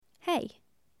Hey,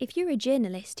 if you're a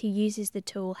journalist who uses the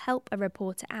tool Help a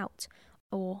Reporter Out,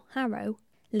 or HARO,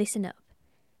 listen up.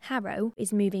 HARO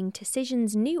is moving to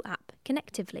Cision's new app,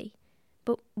 Connectively.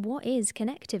 But what is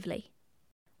Connectively?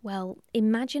 Well,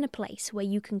 imagine a place where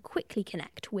you can quickly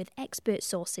connect with expert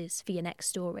sources for your next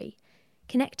story.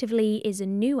 Connectively is a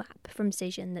new app from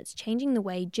Cision that's changing the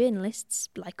way journalists,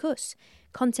 like us,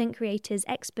 content creators,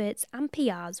 experts and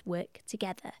PRs work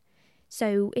together.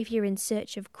 So if you're in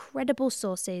search of credible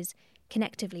sources,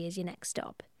 Connectively is your next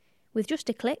stop. With just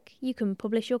a click, you can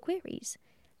publish your queries.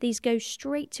 These go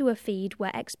straight to a feed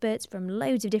where experts from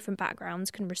loads of different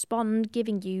backgrounds can respond,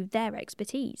 giving you their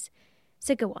expertise.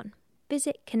 So go on,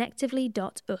 visit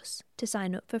connectively.us to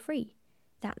sign up for free.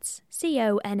 That's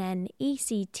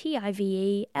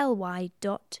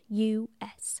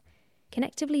connectively.us.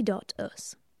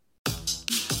 Connectively.us.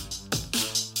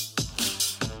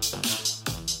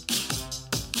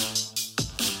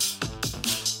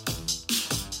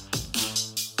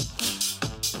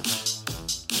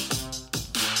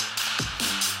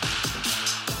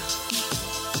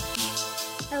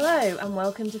 Hello and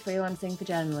welcome to Freelancing for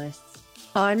Journalists.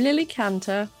 I'm Lily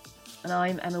Cantor. And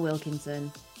I'm Emma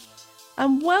Wilkinson.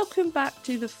 And welcome back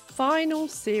to the final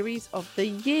series of the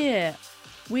year.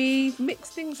 We've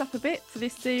mixed things up a bit for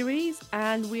this series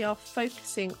and we are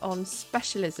focusing on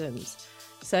specialisms.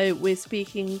 So we're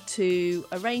speaking to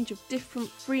a range of different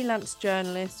freelance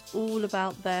journalists all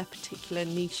about their particular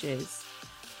niches.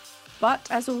 But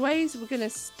as always, we're going to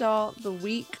start the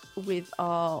week with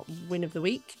our win of the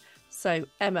week. So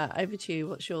Emma, over to you.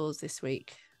 What's yours this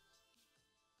week?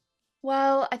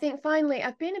 Well, I think finally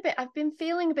I've been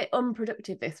feeling a bit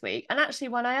unproductive this week. And actually,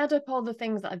 when I add up all the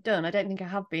things that I've done, I don't think I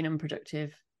have been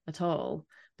unproductive at all.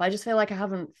 But I just feel like I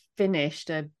haven't finished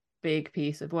a big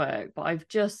piece of work. But I've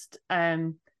just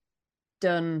done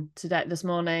this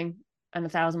morning an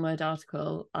 1,000-word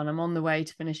article, and I'm on the way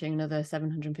to finishing another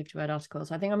 750-word article.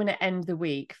 So I think I'm going to end the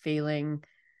week feeling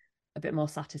a bit more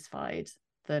satisfied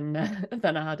than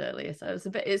I had earlier. So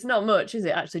it's not much, is it,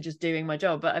 actually just doing my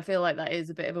job, but I feel like that is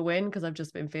a bit of a win because I've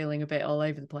just been feeling a bit all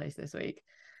over the place this week.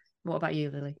 What about you,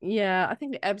 Lily? Yeah, I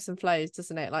think it ebbs and flows,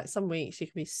 doesn't it? Like some weeks you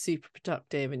can be super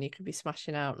productive and you can be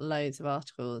smashing out loads of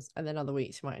articles, and then other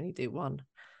weeks you might only do one.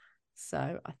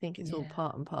 So I think it's all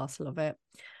part and parcel of it.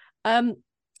 I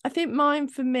think mine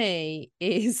for me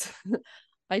is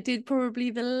I did probably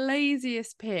the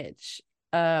laziest pitch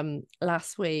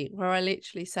last week, where I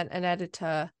literally sent an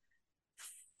editor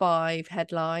 5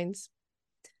 headlines,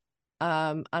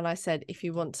 and I said, if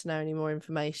you want to know any more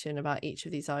information about each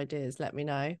of these ideas, let me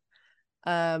know.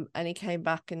 And he came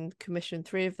back and commissioned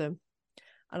 3 of them,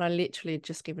 and I literally had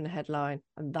just given a headline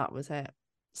and that was it.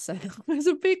 So that was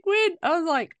a big win. I was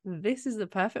like, this is the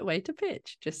perfect way to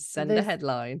pitch. Just send a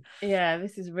headline. Yeah,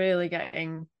 this is really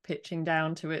getting pitching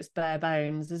down to its bare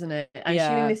bones, isn't it? I'm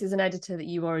assuming this is an editor that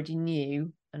you already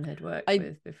knew and had worked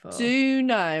with before. I do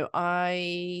know.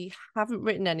 I haven't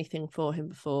written anything for him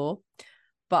before,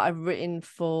 but I've written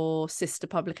for sister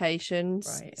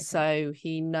publications. Right, okay. So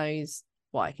he knows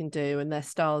what I can do, and their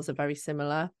styles are very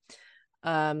similar.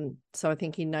 So I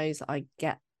think he knows I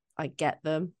get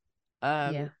them.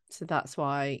 So that's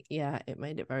why, it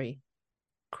made it very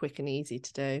quick and easy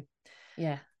to do.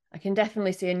 Yeah, I can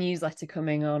definitely see a newsletter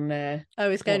coming on.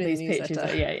 It's going in these the newsletter.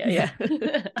 Pitches. Yeah.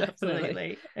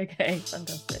 Absolutely. Okay,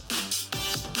 fantastic.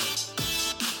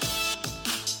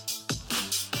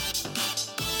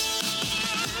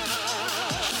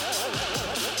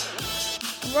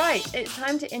 Right, it's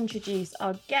time to introduce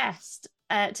our guest.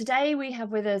 Today we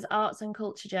have with us arts and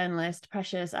culture journalist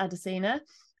Precious Adesina.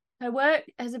 Her work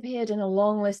has appeared in a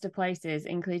long list of places,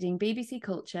 including BBC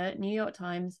Culture, New York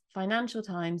Times, Financial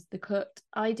Times, The Cut,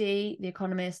 ID, The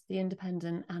Economist, The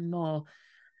Independent, and more.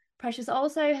 Precious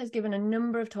also has given a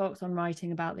number of talks on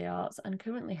writing about the arts and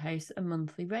currently hosts a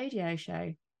monthly radio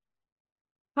show.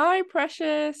 Hi,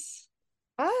 Precious.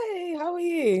 Hi, how are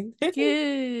you?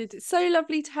 Good. So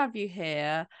lovely to have you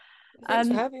here. Thanks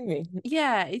for having me.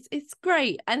 Yeah, it's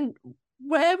great. And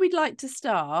where we'd like to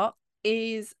start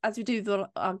is, as we do with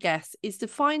our guests, is to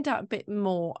find out a bit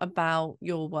more about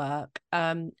your work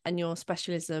and your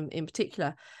specialism in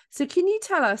particular. So can you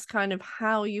tell us kind of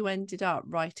how you ended up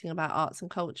writing about arts and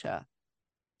culture?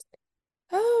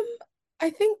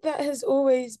 I think that has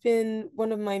always been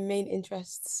one of my main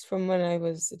interests from when I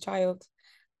was a child.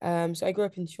 So I grew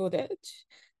up in Shoreditch,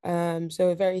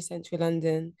 so very central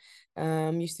London.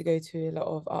 Used to go to a lot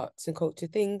of arts and culture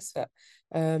things that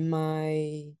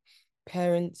my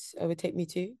parents would take me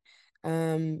to.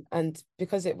 And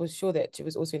because it was Shoreditch, it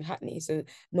was also in Hackney, so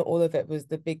not all of it was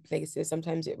the big places.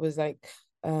 Sometimes it was like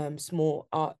small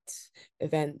art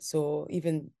events, or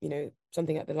even,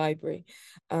 something at the library.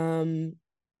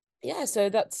 Yeah, so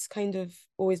that's kind of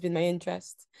always been my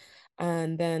interest.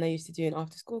 And then I used to do an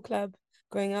after school club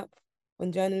growing up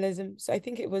on journalism. So I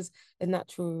think it was a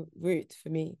natural route for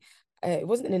me. It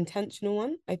wasn't an intentional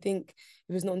one. I think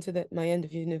it was not until my end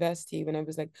of university when I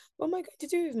was like, what am I going to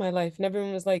do with my life? And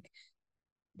everyone was like,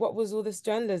 what was all this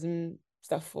journalism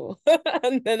stuff for?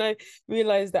 And then I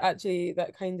realized that actually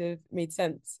that kind of made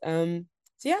sense. So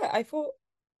yeah, I thought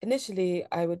initially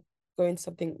I would go into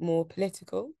something more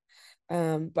political,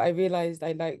 but I realized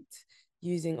I liked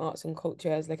using arts and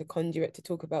culture as like a conduit to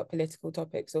talk about political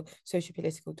topics or social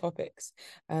political topics,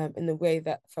 in a way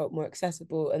that felt more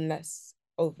accessible and less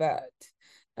overt.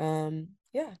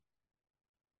 Yeah.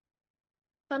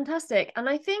 Fantastic. And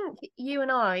I think you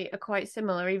and I are quite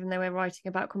similar, even though we're writing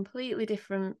about completely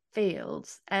different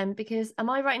fields. Because am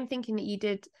I right in thinking that you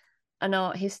did an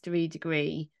art history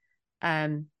degree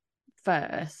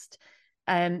first?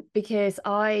 Because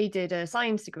I did a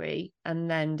science degree and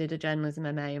then did a journalism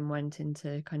MA and went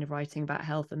into kind of writing about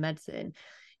health and medicine.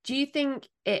 Do you think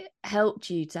it helped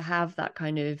you to have that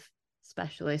kind of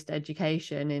specialist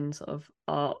education in sort of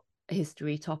art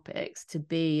history topics to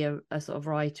be a sort of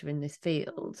writer in this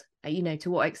field?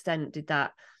 To what extent did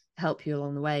that help you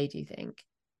along the way, do you think?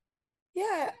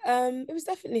 Yeah, it was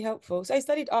definitely helpful. So I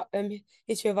studied art,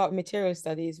 history of art and material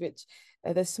studies, which,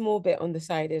 the small bit on the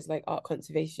side is like art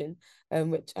conservation,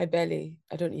 which I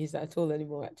don't use that at all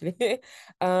anymore, actually.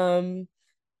 um,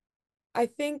 I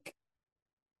think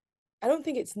I don't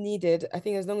think it's needed. I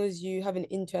think as long as you have an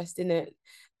interest in it,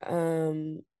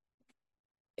 um,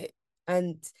 it,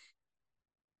 and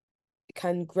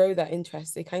can grow that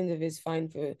interest, it kind of is fine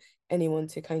for anyone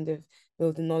to kind of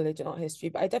build the knowledge in art history.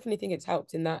 But I definitely think it's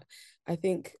helped in that I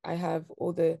think I have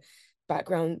all the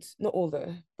background, not all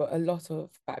but a lot of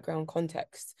background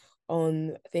context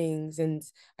on things, and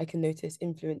I can notice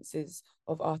influences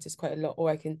of artists quite a lot, or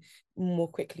I can more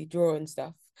quickly draw and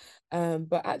stuff.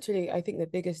 But actually, I think the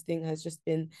biggest thing has just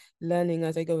been learning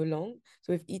as I go along.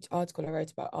 So with each article I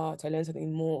write about art, I learn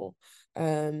something more.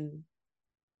 And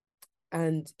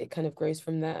it kind of grows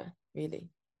from there, really.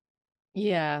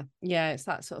 Yeah, it's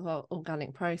that sort of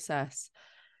organic process.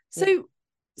 Yeah.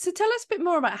 So tell us a bit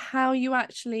more about how you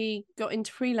actually got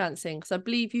into freelancing, because I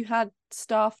believe you had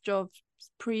staff jobs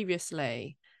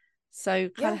previously. So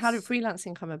kind of how did Yes.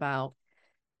 freelancing come about?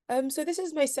 So this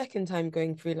is my second time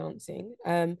going freelancing.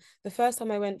 The first time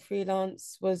I went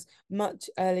freelance was much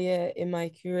earlier in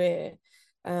my career.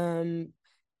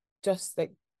 Just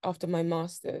like after my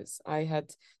master's, I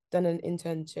had done an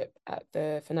internship at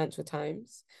the Financial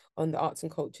Times on the arts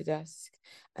and culture desk,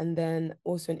 and then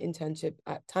also an internship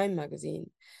at Time magazine.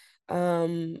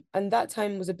 And that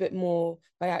time was a bit more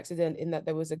by accident in that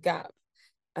there was a gap,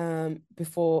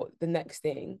 before the next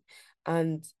thing.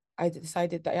 And I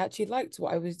decided that I actually liked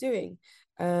what I was doing,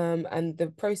 and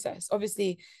the process.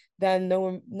 Obviously, then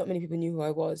not many people knew who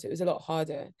I was. It was a lot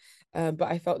harder, but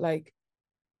I felt like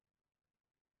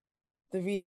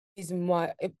the reason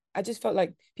why I just felt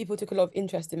like people took a lot of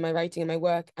interest in my writing and my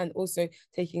work, and also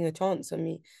taking a chance on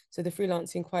me. So the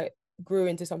freelancing quite grew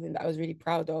into something that I was really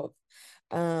proud of.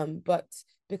 But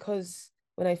because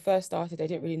when I first started, I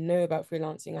didn't really know about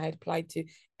freelancing. I had applied to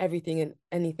everything and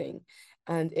anything.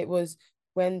 And it was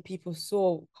when people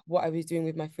saw what I was doing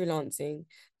with my freelancing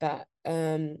that,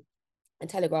 and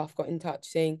Telegraph got in touch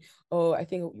saying, "Oh, I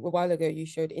think a while ago you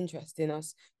showed interest in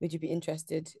us. Would you be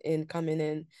interested in coming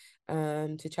in,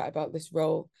 to chat about this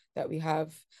role that we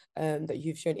have, that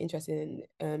you've shown interest in,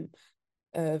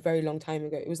 a very long time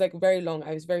ago?" It was like very long.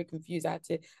 I was very confused. I had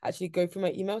to actually go through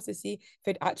my emails to see if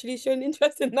I'd actually shown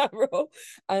interest in that role.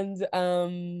 And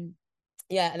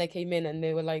yeah, and I came in and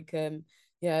they were like,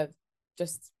 yeah,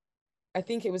 just I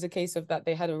think it was a case of that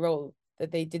they had a role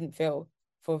that they didn't fill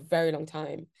for a very long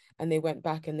time. And they went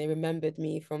back and they remembered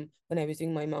me from when I was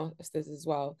doing my master's as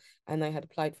well. And I had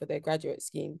applied for their graduate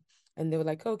scheme. And they were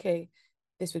like, okay,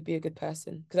 this would be a good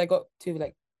person. Because I got to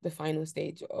like the final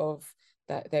stage of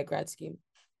their grad scheme.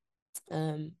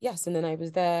 Yes, and then I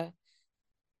was there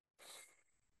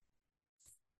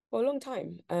for a long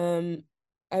time.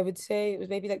 I would say it was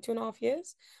maybe like 2.5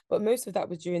 years, but most of that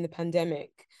was during the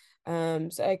pandemic. So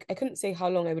I couldn't say how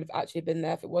long I would have actually been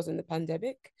there if it wasn't the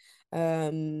pandemic.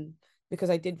 Because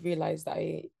I did realize that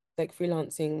I like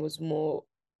freelancing was more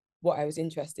what I was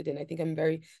interested in. I think I'm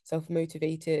very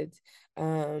self-motivated,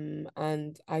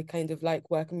 and I kind of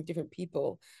like working with different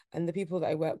people. And the people that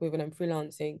I work with when I'm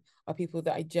freelancing are people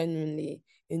that I genuinely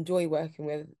enjoy working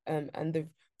with, and the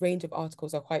range of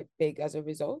articles are quite big as a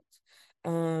result.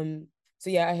 So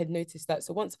yeah, I had noticed that.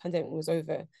 So once the pandemic was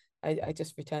over, I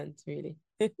just returned really.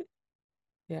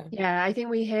 Yeah. Yeah, I think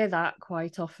we hear that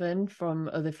quite often from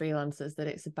other freelancers, that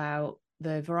it's about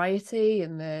the variety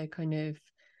and the kind of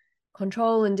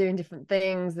control and doing different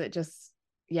things, that just,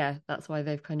 yeah, that's why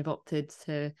they've kind of opted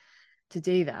to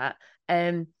do that.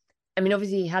 I mean,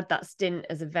 obviously you had that stint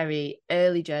as a very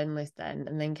early journalist then,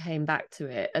 and then came back to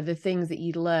it. Are the things that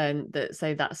you'd learned that,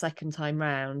 say, that second time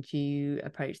round, you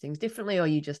approach things differently, or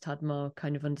you just had more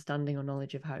kind of understanding or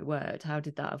knowledge of how it worked? How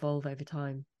did that evolve over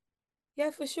time?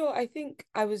 Yeah, for sure. I think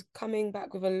I was coming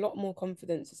back with a lot more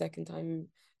confidence the second time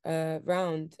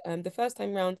round. The first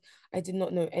time round, I did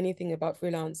not know anything about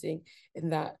freelancing, in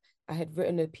that I had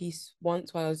written a piece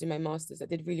once while I was doing my master's that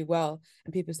did really well,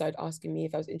 and people started asking me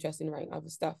if I was interested in writing other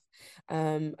stuff.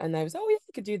 And I was, oh yeah,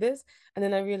 I could do this. And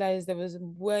then I realized there was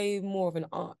way more of an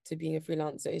art to being a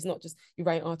freelancer. It's not just you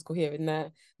write an article here and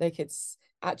there. Like, it's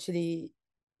actually,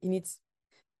 you need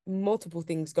multiple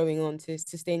things going on to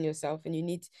sustain yourself, and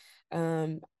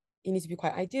um you need to be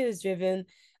quite ideas driven.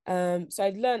 So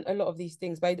I'd learned a lot of these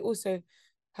things, but I'd also,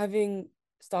 having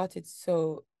started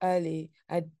so early,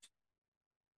 I'd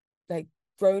like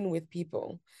grown with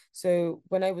people. So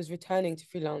when I was returning to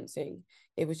freelancing,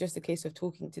 it was just a case of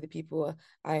talking to the people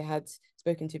I had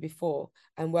spoken to before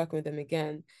and working with them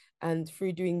again. And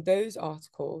through doing those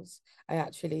articles, I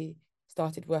actually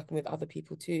started working with other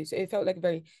people too. So it felt like a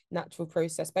very natural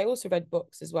process. But I also read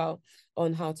books as well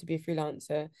on how to be a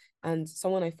freelancer. And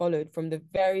someone I followed from the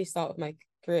very start of my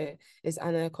career is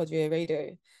Anna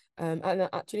Codrea-Rado. And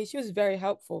actually, she was very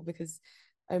helpful, because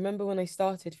I remember when I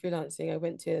started freelancing, I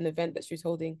went to an event that she was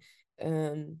holding.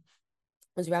 It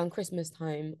was around Christmas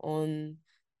time on,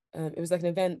 it was like an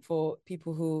event for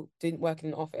people who didn't work in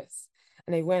an office.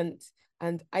 And I went,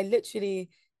 and I literally,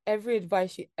 every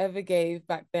advice she ever gave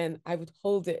back then, I would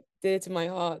hold it dear to my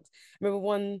heart. I remember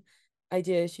one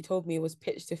idea she told me was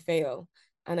pitch to fail.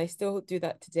 And I still do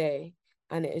that today.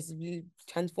 And it has really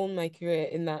transformed my career,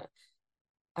 in that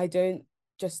I don't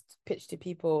just pitch to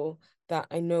people that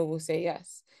I know will say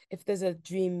yes. If there's a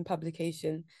dream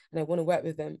publication and I want to work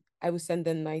with them, I will send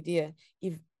them an idea,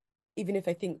 even if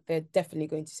I think they're definitely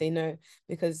going to say no,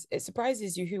 because it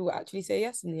surprises you who will actually say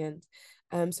yes in the end.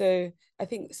 So I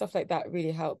think stuff like that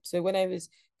really helped. So when I was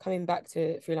coming back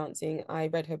to freelancing, I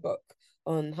read her book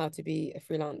on how to be a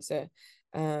freelancer,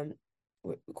 um,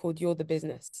 called You're the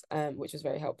Business, which was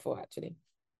very helpful actually.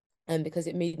 And because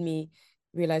it made me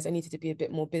realize I needed to be a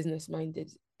bit more business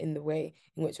minded in the way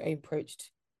in which I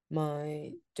approached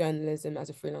my journalism as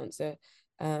a freelancer,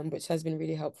 which has been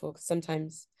really helpful, because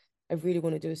sometimes I really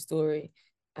want to do a story,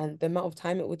 and the amount of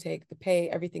time it will take, the pay,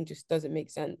 everything just doesn't make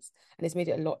sense. And it's made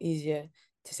it a lot easier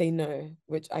to say no,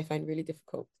 which I find really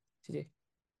difficult to do.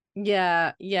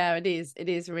 Yeah, it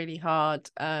is really hard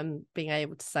being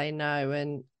able to say no,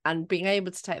 and being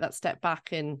able to take that step back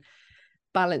and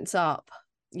balance up,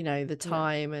 you know, the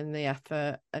time and the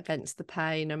effort against the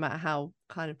pay. No matter how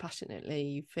kind of passionately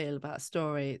you feel about a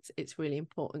story, it's really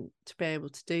important to be able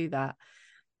to do that.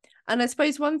 And I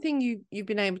suppose one thing you've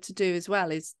been able to do as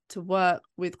well is to work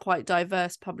with quite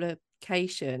diverse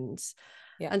publications.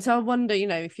 Yeah. And so I wonder, you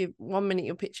know, if you 1 minute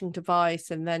you're pitching to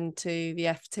Vice and then to the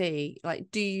FT,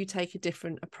 like, do you take a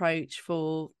different approach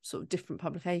for sort of different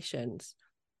publications?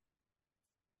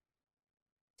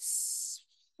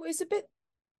 Well, it's a bit,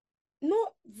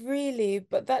 not really,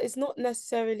 but that is not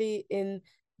necessarily in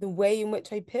the way in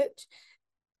which I pitch.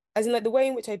 As in, like, the way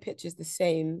in which I pitch is the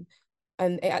same,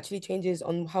 and it actually changes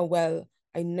on how well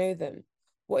I know them.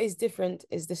 What is different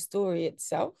is the story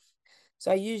itself.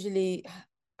 So I usually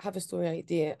have a story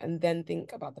idea and then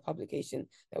think about the publication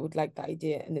that would like that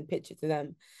idea and then pitch it to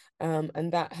them.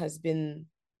 And that has been,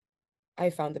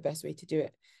 I found the best way to do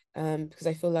it. Because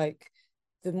I feel like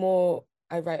the more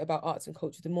I write about arts and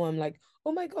culture, the more I'm like,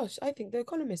 oh my gosh, I think The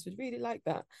Economist would really like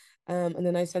that. And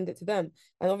then I send it to them.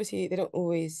 And obviously they don't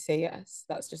always say yes.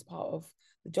 That's just part of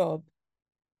the job.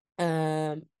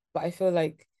 But I feel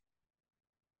like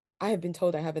I have been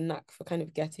told I have a knack for kind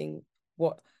of getting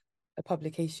what a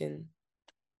publication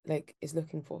like is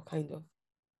looking for, kind of.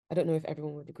 I don't know if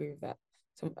everyone would agree with that.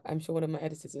 So I'm sure one of my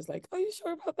editors is like, are you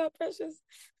sure about that, Precious?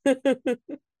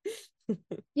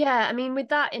 Yeah, I mean, with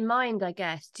that in mind, I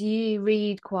guess, do you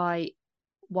read quite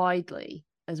widely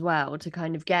as well to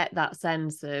kind of get that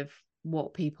sense of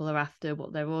what people are after,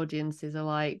 what their audiences are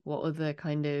like, what other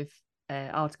kind of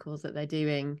articles that they're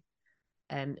doing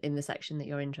in the section that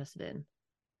you're interested in?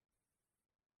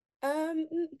 Um,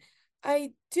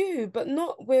 I do, but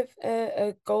not with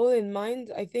a goal in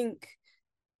mind. I think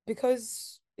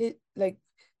because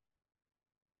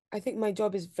I think my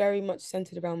job is very much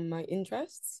centered around my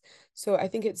interests. So I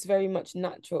think it's very much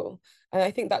natural. And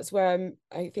I think that's where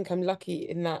I think I'm lucky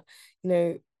in that, you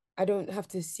know, I don't have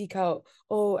to seek out,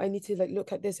 oh, I need to like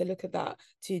look at this and look at that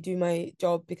to do my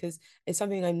job, because it's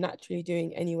something I'm naturally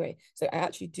doing anyway. So I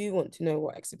actually do want to know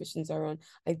what exhibitions are on.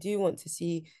 I do want to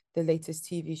see the latest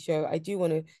TV show. I do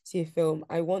want to see a film.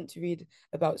 I want to read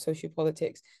about social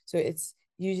politics. So it's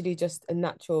usually just a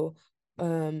natural,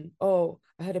 oh,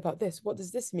 I heard about this. What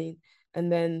does this mean?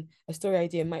 And then a story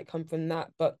idea might come from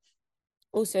that. But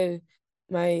also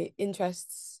my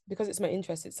interests, because it's my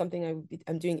interest, it's something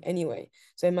I'm doing anyway.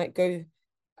 So I might go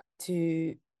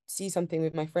to see something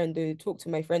with my friend or talk to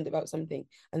my friend about something,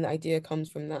 and the idea comes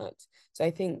from that. So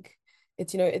I think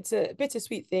it's, it's a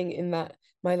bittersweet thing in that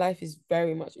my life is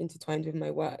very much intertwined with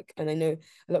my work. And I know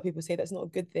a lot of people say that's not a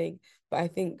good thing, but I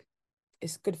think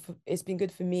it's been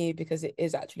good for me because it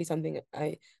is actually something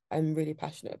I'm really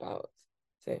passionate about.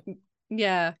 So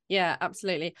yeah,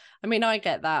 absolutely. I mean, I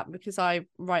get that because I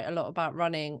write a lot about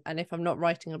running, and if I'm not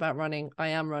writing about running, I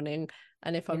am running,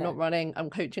 and if I'm not running, I'm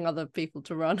coaching other people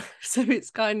to run. So it's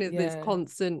kind of this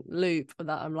constant loop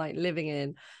that I'm like living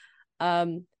in.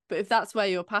 But if that's where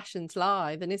your passions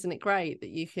lie, then isn't it great that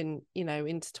you can,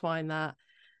 intertwine that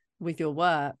with your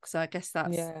work? So I guess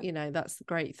that's that's the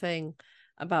great thing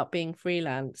about being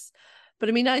freelance. But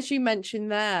I mean, as you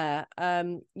mentioned there,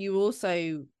 you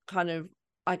also kind of,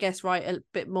 I guess, write a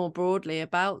bit more broadly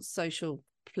about social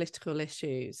political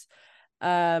issues.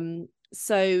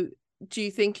 So do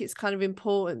you think it's kind of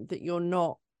important that you're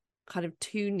not kind of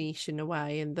too niche in a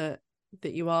way, and that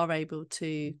you are able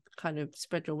to kind of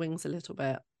spread your wings a little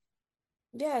bit?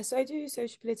 Yeah, so I do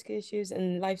social political issues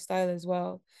and lifestyle as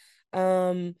well.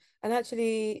 And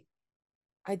actually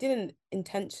I didn't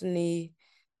intentionally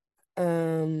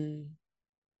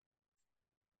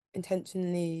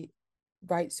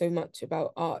write so much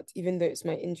about art, even though it's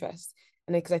my interest.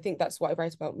 And because I think that's what I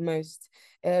write about most.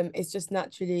 It's just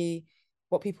naturally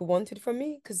what people wanted from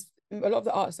me, because a lot of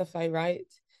the art stuff I write,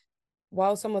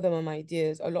 while some of them are my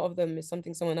ideas, a lot of them is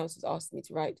something someone else has asked me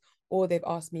to write, or they've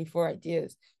asked me for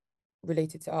ideas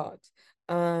related to art.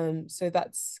 So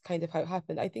that's kind of how it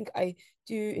happened. I think I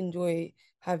do enjoy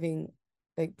having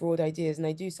like broad ideas, and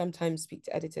I do sometimes speak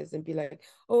to editors and be like,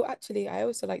 oh, actually I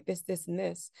also like this and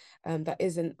this, that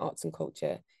isn't arts and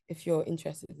culture, if you're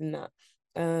interested in that.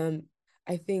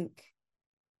 I think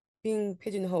being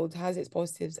pigeonholed has its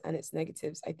positives and its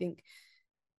negatives. I think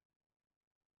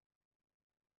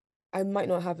I might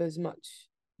not have as much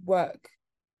work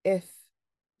if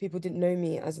people didn't know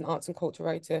me as an arts and culture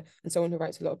writer and someone who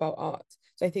writes a lot about art.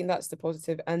 So I think that's the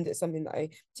positive, and it's something that I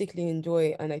particularly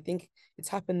enjoy. And I think it's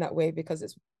happened that way because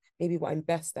it's maybe what I'm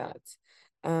best at.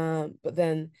 But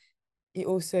then you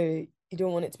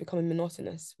don't want it to become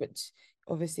monotonous, which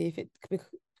obviously if it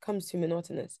becomes too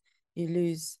monotonous, you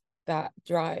lose that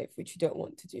drive, which you don't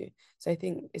want to do. So I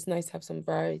think it's nice to have some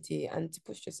variety and to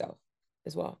push yourself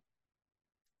as well.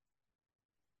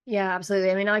 Yeah,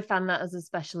 absolutely. I mean, I found that as a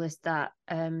specialist that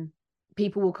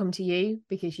people will come to you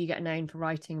because you get known for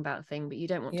writing about a thing, but you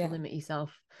don't want to limit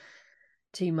yourself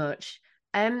too much.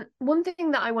 One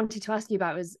thing that I wanted to ask you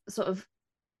about is sort of,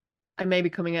 I may be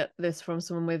coming at this from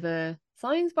someone with a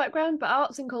science background, but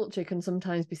arts and culture can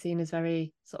sometimes be seen as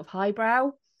very sort of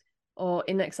highbrow or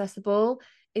inaccessible.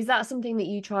 Is that something that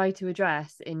you try to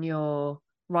address in your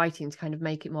writing to kind of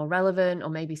make it more relevant, or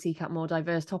maybe seek out more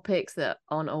diverse topics that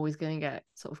aren't always going to get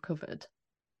sort of covered?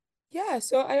 Yeah,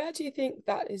 so I actually think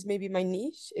that is maybe my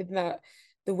niche, in that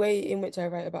the way in which I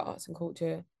write about arts and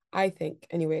culture, I think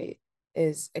anyway,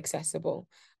 is accessible.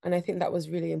 And I think that was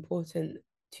really important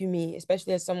to me,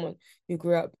 especially as someone who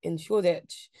grew up in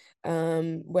Shoreditch,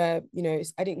 where,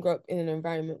 I didn't grow up in an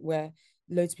environment where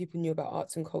loads of people knew about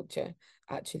arts and culture,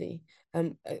 actually.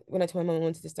 When I told my mom I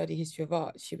wanted to study history of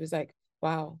art, she was like,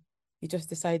 wow, you just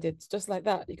decided just like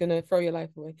that you're gonna throw your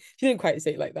life away. She didn't quite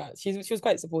say it like that. She was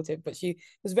quite supportive, but she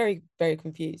was very, very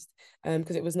confused,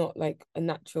 because it was not like a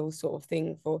natural sort of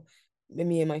thing for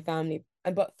me and my family.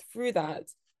 But through that,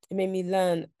 it made me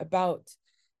learn about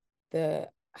the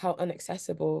how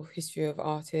inaccessible history of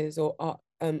art is, or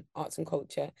arts and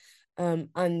culture,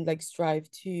 and like strive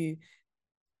to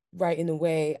write in a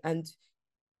way and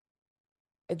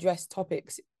address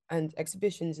topics and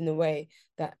exhibitions in a way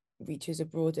that reaches a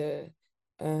broader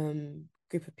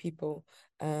group of people,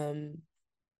 who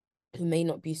may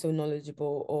not be so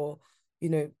knowledgeable, or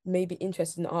may be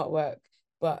interested in artwork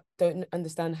but don't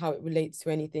understand how it relates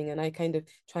to anything. And I kind of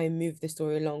try and move the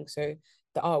story along so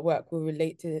the artwork will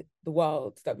relate to the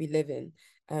world that we live in,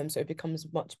 so it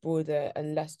becomes much broader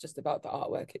and less just about the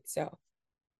artwork itself.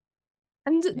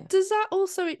 And does that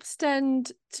also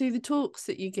extend to the talks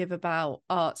that you give about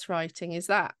arts writing? Is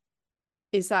that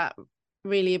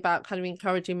really about kind of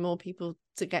encouraging more people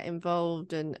to get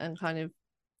involved and kind of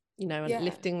you know, and Yeah.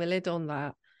 lifting the lid on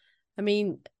that. I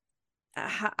mean,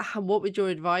 what would your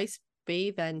advice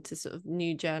be then to sort of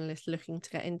new journalists looking to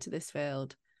get into this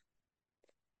field?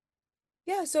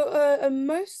 Yeah, so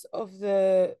most of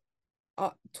the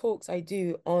art talks I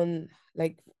do on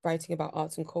like writing about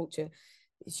arts and culture,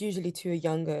 it's usually to a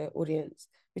younger audience,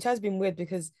 which has been weird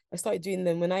because I started doing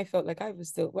them when I felt like I was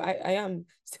still, well, I am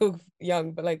still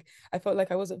young, but like I felt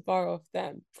like I wasn't far off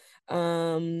them.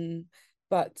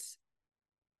 But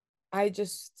I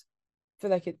just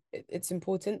feel like it's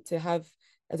important to have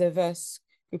a diverse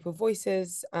group of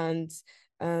voices, and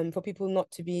for people not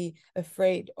to be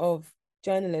afraid of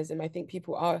journalism. I think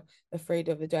people are afraid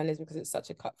of the journalism because it's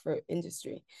such a cutthroat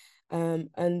industry.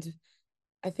 And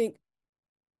I think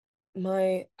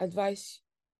my advice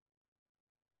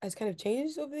has kind of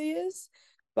changed over the years.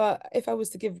 But if I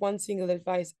was to give one single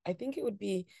advice, I think it would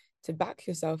be to back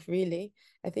yourself, really.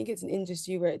 I think it's an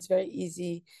industry where it's very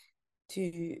easy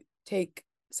to take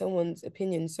someone's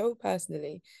opinion so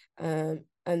personally, and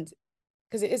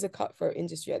because it is a cutthroat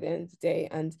industry at the end of the day,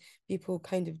 and people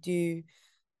kind of do,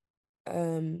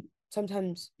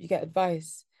 sometimes you get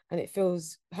advice and it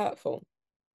feels hurtful,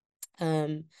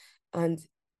 um and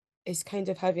it's kind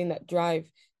of having that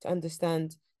drive to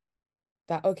understand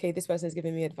that, okay, this person is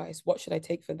giving me advice, what should I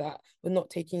take for that, but not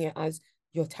taking it as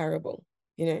you're terrible,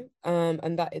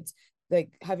 and that it's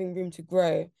like having room to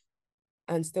grow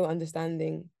and still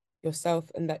understanding yourself,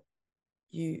 and that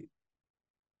you're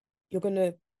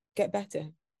gonna get better,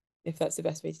 if that's the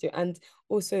best way to do it. And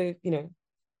also,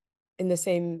 in the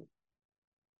same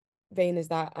vein as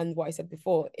that, and what I said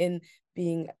before, in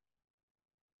being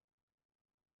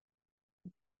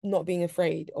not being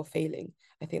afraid of failing,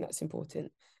 I think that's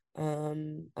important.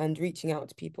 And reaching out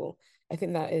to people, I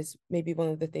think that is maybe one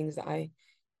of the things that I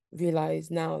realize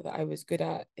now that I was good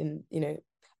at, in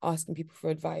asking people for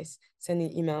advice,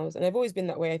 sending emails. And I've always been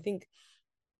that way. I think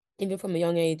even from a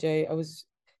young age, I was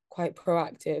quite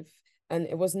proactive, and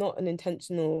it was not an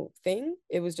intentional thing.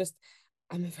 It was just,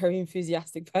 I'm a very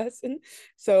enthusiastic person,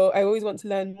 so I always want to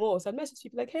learn more. So I'd message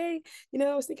people like, hey,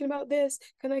 I was thinking about this.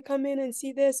 Can I come in and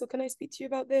see this? Or can I speak to you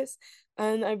about this?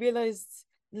 And I realized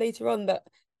later on that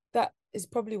that is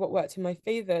probably what worked in my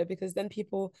favor, because then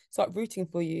people start rooting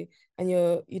for you, and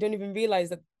you don't even realize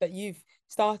that you've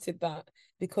started that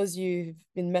because you've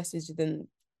been messaged them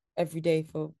every day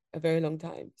for a very long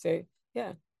time. So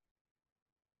yeah.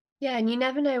 Yeah, and you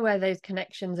never know where those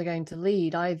connections are going to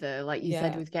lead either. Like you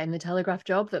said Yeah. with getting the Telegraph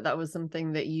job, that was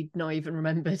something that you'd not even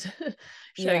remembered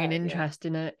showing an Yeah. interest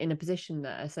in a position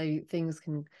there. So things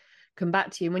can come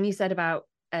back to you. And when you said about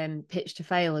pitch to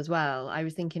fail as well, I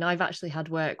was thinking I've actually had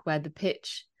work where the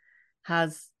pitch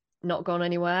has not gone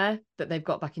anywhere, but they've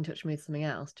got back in touch with me with something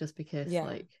else just because Yeah.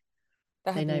 like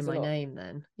That they know happens a my lot. name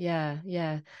then. Yeah,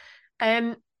 yeah.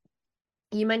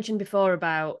 You mentioned before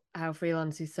about how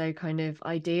freelance is so kind of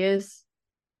ideas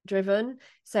driven.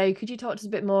 So could you talk to us a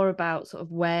bit more about sort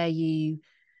of where you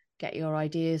get your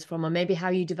ideas from, or maybe how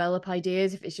you develop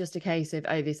ideas, if it's just a case of,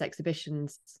 oh, this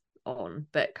exhibition's on,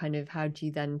 but kind of how do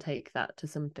you then take that to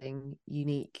something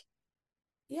unique?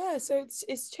 Yeah, so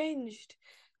it's changed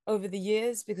over the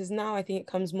years, because now I think it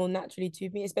comes more naturally to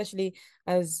me, especially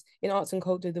as in arts and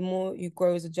culture, the more you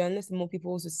grow as a journalist, the more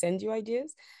people also send you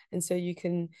ideas. And so you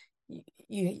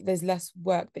there's less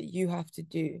work that you have to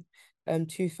do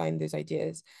to find those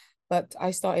ideas. But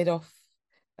I started off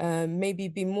maybe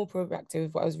being more proactive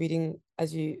with what I was reading,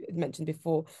 as you mentioned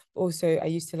before. Also, I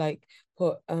used to like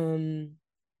put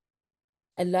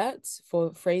alerts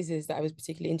for phrases that I was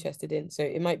particularly interested in. So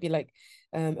it might be like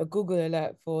a Google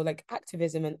alert for like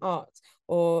activism and art,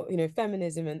 or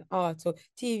feminism and art, or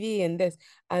TV and this.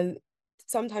 And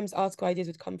sometimes article ideas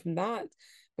would come from that,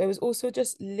 but it was also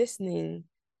just listening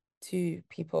to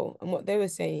people and what they were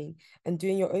saying, and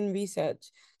doing your own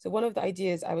research. So one of the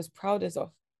ideas I was proudest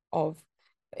of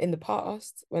in the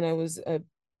past, when I was a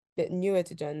bit newer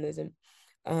to journalism,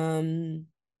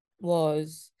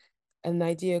 was an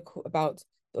idea about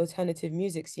the alternative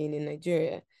music scene in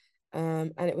Nigeria.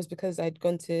 And it was because I'd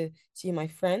gone to see my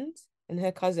friend, and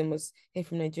her cousin was here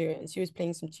from Nigeria, and she was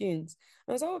playing some tunes.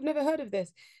 And I was like, oh, I've never heard of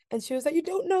this. And she was like, you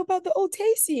don't know about the Ote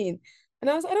scene?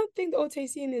 And I was like, I don't think the Ote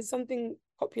scene is something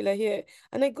popular here.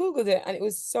 And I Googled it, and it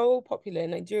was so popular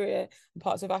in Nigeria and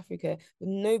parts of Africa, but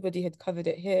nobody had covered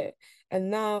it here. And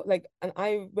now, and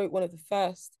I wrote one of the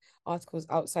first articles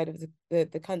outside of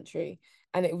the country,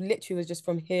 and it literally was just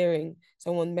from hearing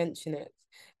someone mention it.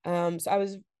 So I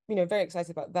was, very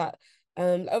excited about that.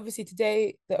 Obviously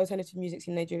today the alternative music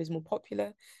scene in Nigeria is more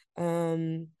popular.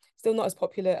 Still not as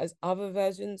popular as other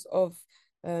versions of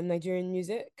Nigerian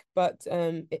music, but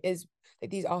it is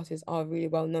like these artists are really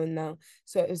well known now.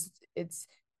 So it's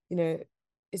you know,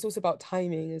 it's also about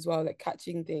timing as well, like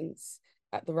catching things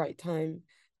at the right time.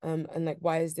 And like,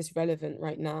 why is this relevant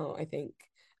right now? I think,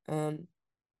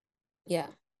 yeah,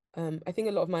 I think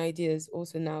a lot of my ideas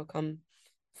also now come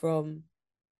from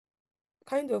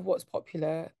kind of what's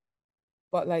popular,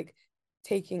 but like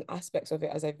taking aspects of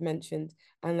it, as I've mentioned,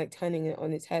 and like turning it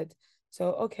on its head.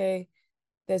 So, okay,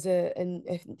 there's a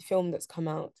film that's come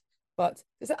out, but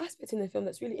there's an aspect in the film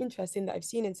that's really interesting that I've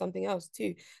seen in something else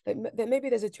too. Like that maybe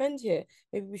there's a trend here.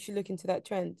 Maybe we should look into that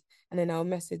trend. And then I'll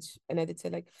message an editor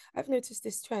like, I've noticed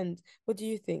this trend. What do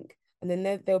you think? And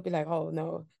then they'll be like, oh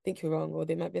no, I think you're wrong. Or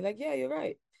they might be like, yeah, you're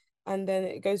right. And then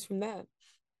it goes from there.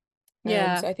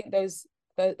 Yeah. So I think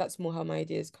that's more how my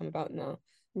ideas come about now,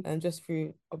 just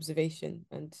through observation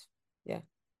and yeah.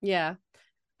 Yeah.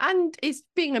 And it's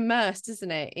being immersed, isn't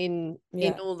it, in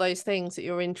Yeah. all those things that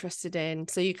you're interested in.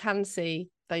 So you can see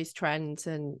those trends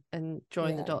and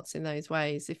join the Yeah. dots in those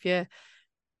ways. If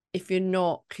you're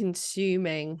not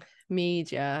consuming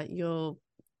media, you're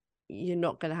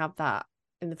not going to have that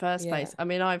in the first Yeah. place. I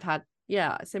mean,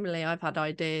 similarly, I've had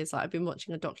ideas. Like I've been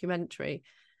watching a documentary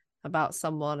about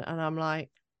someone and I'm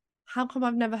like, how come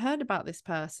I've never heard about this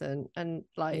person? And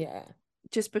like, Yeah.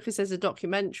 just because there's a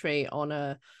documentary on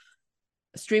a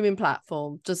streaming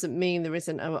platform doesn't mean there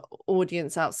isn't an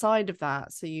audience outside of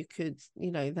that. So you could,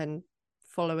 then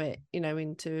follow it,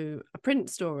 into a print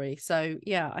story. So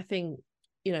yeah, I think,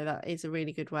 that is a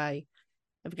really good way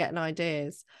of getting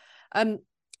ideas. And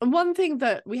one thing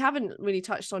that we haven't really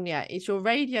touched on yet is your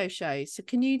radio show. So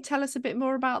can you tell us a bit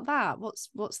more about that?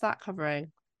 What's that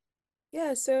covering?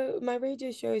 Yeah, so my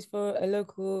radio show is for a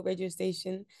local radio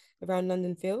station around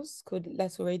London Fields called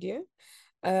Little Radio.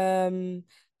 Um,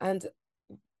 and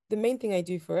the main thing I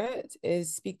do for it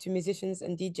is speak to musicians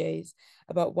and DJs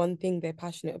about one thing they're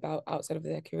passionate about outside of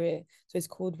their career. So it's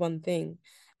called One Thing.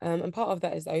 And part of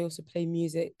that is I also play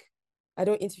music. I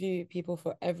don't interview people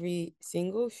for every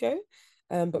single show,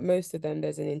 but most of them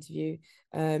there's an interview.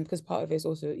 Because part of it is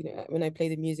also, when I play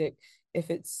the music,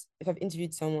 if I've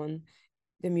interviewed someone,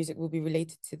 the music will be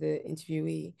related to the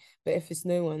interviewee. But if it's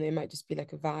no one, it might just be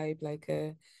like a vibe, like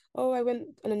oh, I went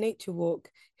on a nature walk.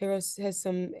 Here's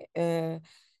some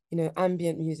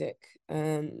ambient music.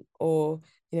 Or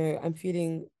I'm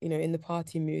feeling, in the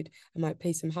party mood. I might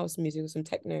play some house music or some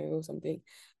techno or something.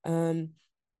 So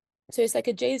it's like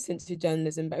adjacent to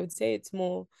journalism, but I would say it's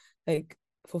more like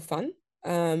for fun.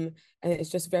 And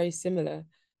it's just very similar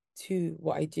to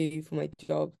what I do for my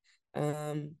job.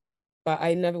 But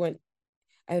I've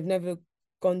never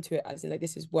gone to it as in like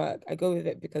this is work. I go to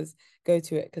it because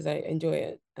I enjoy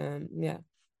it. Yeah.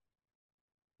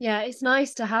 Yeah, it's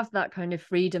nice to have that kind of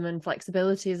freedom and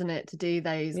flexibility, isn't it, to do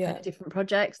those kind Yeah. of different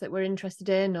projects that we're interested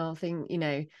in, or think,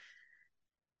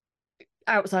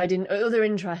 outside in other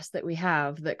interests that we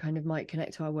have that kind of might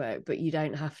connect to our work, but you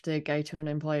don't have to go to an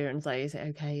employer and say, is it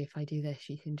okay if I do this?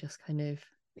 You can just kind of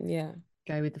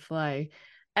go with the flow.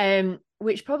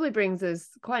 Which probably brings us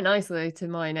quite nicely to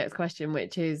my next question,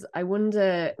 which is, I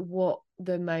wonder what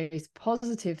the most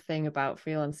positive thing about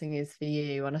freelancing is for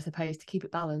you. And I suppose to keep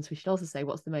it balanced, we should also say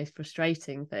what's the most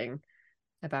frustrating thing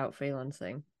about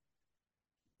freelancing.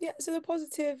 Yeah, so the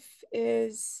positive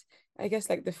is, I guess,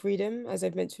 like the freedom, as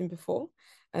I've mentioned before.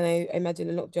 And I imagine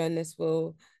a lot of journalists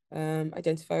will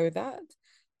identify with that.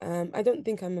 I don't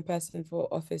think I'm a person for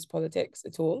office politics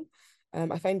at all.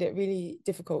 I find it really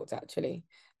difficult actually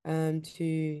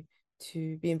to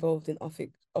be involved in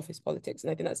office politics.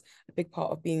 And I think that's a big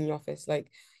part of being in the office,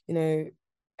 like,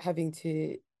 having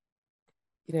to,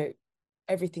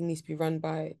 everything needs to be run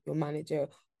by your manager,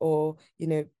 or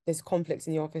there's conflicts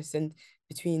in the office and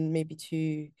between maybe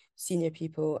two senior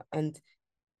people, and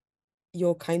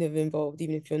you're kind of involved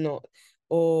even if you're not,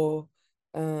 or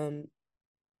the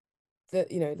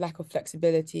lack of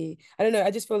flexibility. I don't know,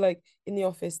 I just feel like in the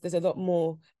office there's a lot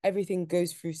more, everything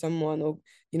goes through someone, or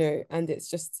and it's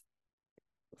just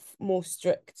more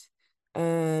strict.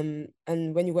 And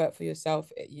when you work for yourself,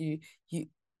 you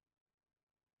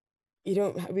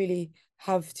don't really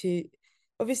have to,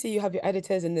 obviously you have your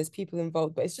editors and there's people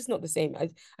involved, but it's just not the same. I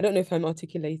don't know if I'm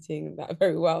articulating that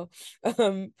very well.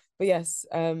 But yes,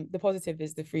 the positive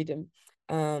is the freedom,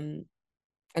 and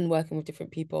working with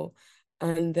different people.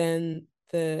 And then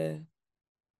the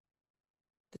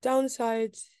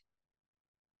downside,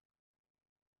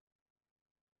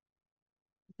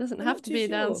 It doesn't I'm have not to too be a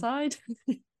sure. downside.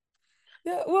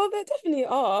 Yeah, well, there definitely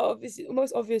are. Obviously, the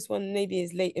most obvious one maybe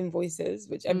is late invoices,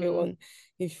 which everyone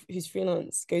who's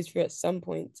freelance goes through at some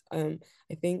point. I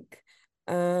think,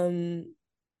 and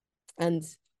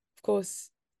of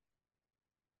course,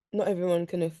 not everyone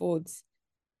can afford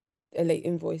a late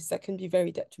invoice, that can be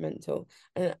very detrimental.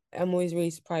 And I'm always really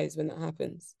surprised when that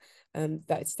happens,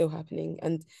 that it's still happening.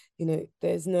 And, you know,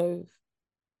 there's no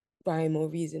rhyme or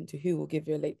reason to who will give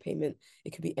you a late payment.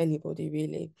 It could be anybody,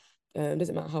 really. It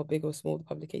doesn't matter how big or small the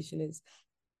publication is.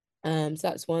 So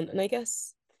that's one. And I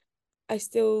guess I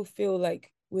still feel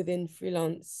like within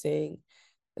freelancing,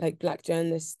 like Black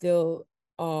journalists still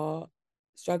are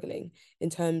struggling in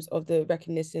terms of the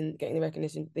recognition, getting the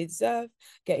recognition they deserve,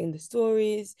 getting the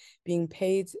stories, being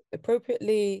paid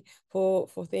appropriately for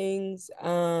things,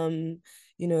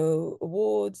 you know,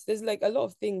 awards. There's like a lot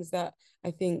of things that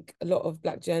I think a lot of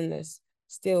Black journalists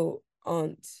still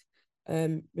aren't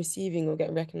receiving or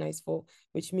getting recognized for,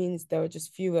 which means there are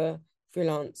just fewer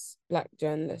freelance Black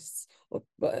journalists,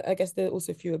 but I guess there are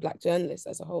also fewer Black journalists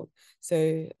as a whole.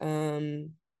 So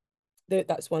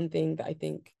that's one thing that I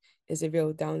think is a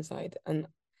real downside, and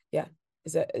yeah,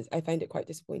 I find it quite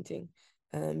disappointing,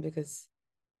 because,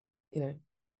 you know,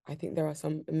 I think there are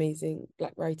some amazing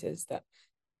Black writers that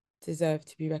deserve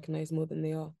to be recognized more than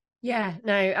they are. Yeah,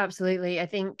 no, absolutely. I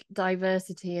think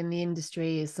diversity in the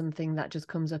industry is something that just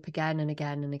comes up again and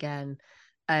again and again.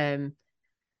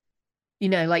 You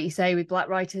know, like you say, with Black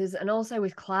writers, and also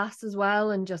with class as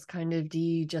well, and just kind of, do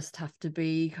you just have to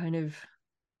be kind of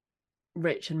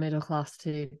rich and middle class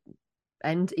to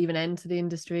enter the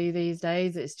industry these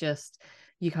days? It's just,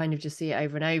 you kind of just see it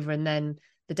over and over. And then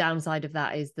the downside of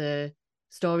that is the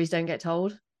stories don't get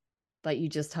told. Like, you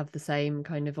just have the same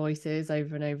kind of voices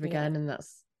over and over again, and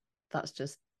that's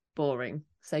just boring.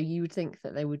 So you would think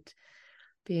that there would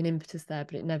be an impetus there,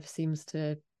 but it never seems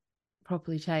to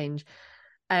properly change.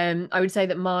 I would say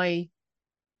that my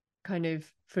kind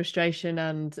of frustration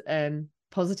and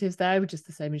positives there were just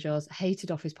the same as yours. I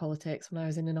hated office politics when I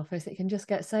was in an office. It can just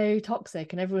get so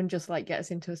toxic, and everyone just like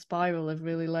gets into a spiral of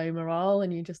really low morale,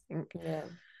 and you just think,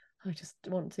 I just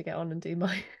want to get on and do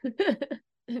my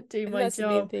that's job. The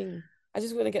main thing. I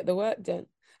just want to get the work done.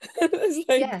 It's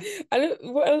like, I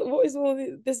don't, what is all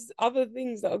this other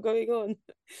things that are going on?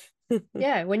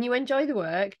 Yeah, when you enjoy the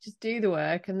work, just do the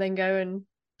work and then go and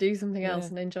do something else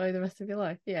and enjoy the rest of your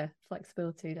life. Yeah,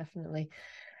 flexibility, definitely.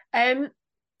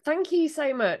 Thank you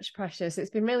so much, Precious. It's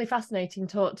been really fascinating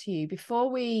to talk to you. Before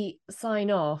we sign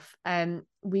off,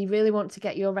 we really want to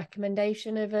get your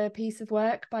recommendation of a piece of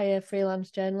work by a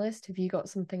freelance journalist. Have you got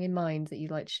something in mind that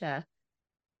you'd like to share?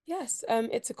 Yes,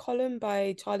 it's a column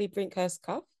by Charlie Brinkhurst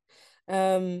Cuff.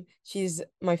 She's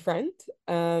my friend,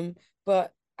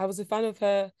 but I was a fan of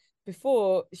her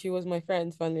before she was my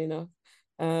friend, funnily enough.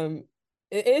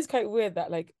 It is quite weird that,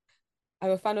 like, I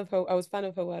was a fan of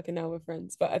her work and now we're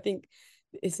friends, but I think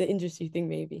it's an industry thing,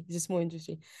 maybe. It's a small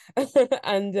industry.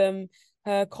 And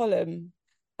her column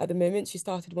at the moment, she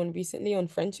started one recently on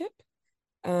friendship.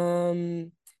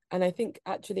 And I think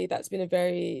actually that's been a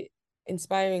very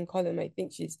inspiring column. I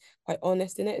think she's quite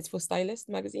honest in it. It's for Stylist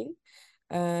magazine.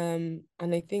 And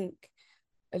I think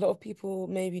a lot of people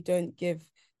maybe don't give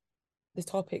the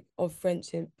topic of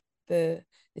friendship the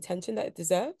attention that it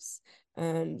deserves.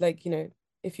 Like, you know,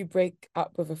 if you break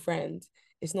up with a friend,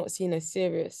 it's not seen as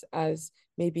serious as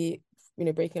maybe, you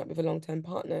know, breaking up with a long-term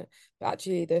partner, but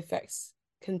actually the effects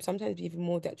can sometimes be even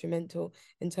more detrimental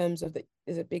in terms of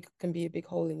can be a big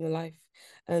hole in your life.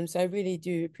 So I really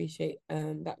do appreciate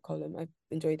that column. I've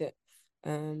enjoyed it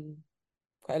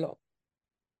quite a lot.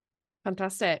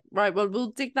 Fantastic. Right, well, we'll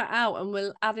dig that out and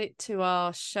we'll add it to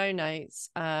our show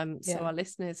notes, so our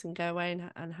listeners can go away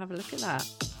and have a look at that.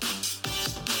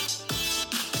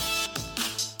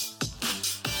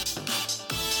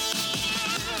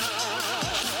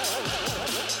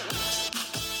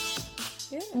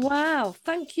 Wow,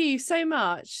 thank you so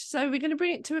much. So we're going to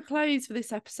bring it to a close for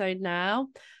this episode now.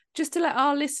 Just to let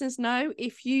our listeners know,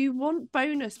 if you want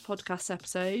bonus podcast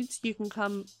episodes, you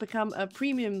can become a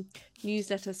premium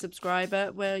newsletter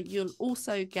subscriber, where you'll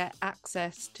also get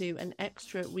access to an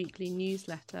extra weekly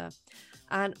newsletter.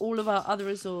 And all of our other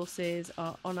resources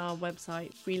are on our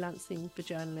website,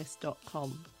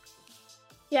 freelancingforjournalists.com.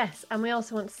 Yes, and we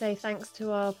also want to say thanks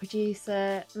to our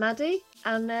producer, Maddie.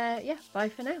 And bye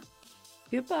for now.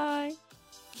 Goodbye.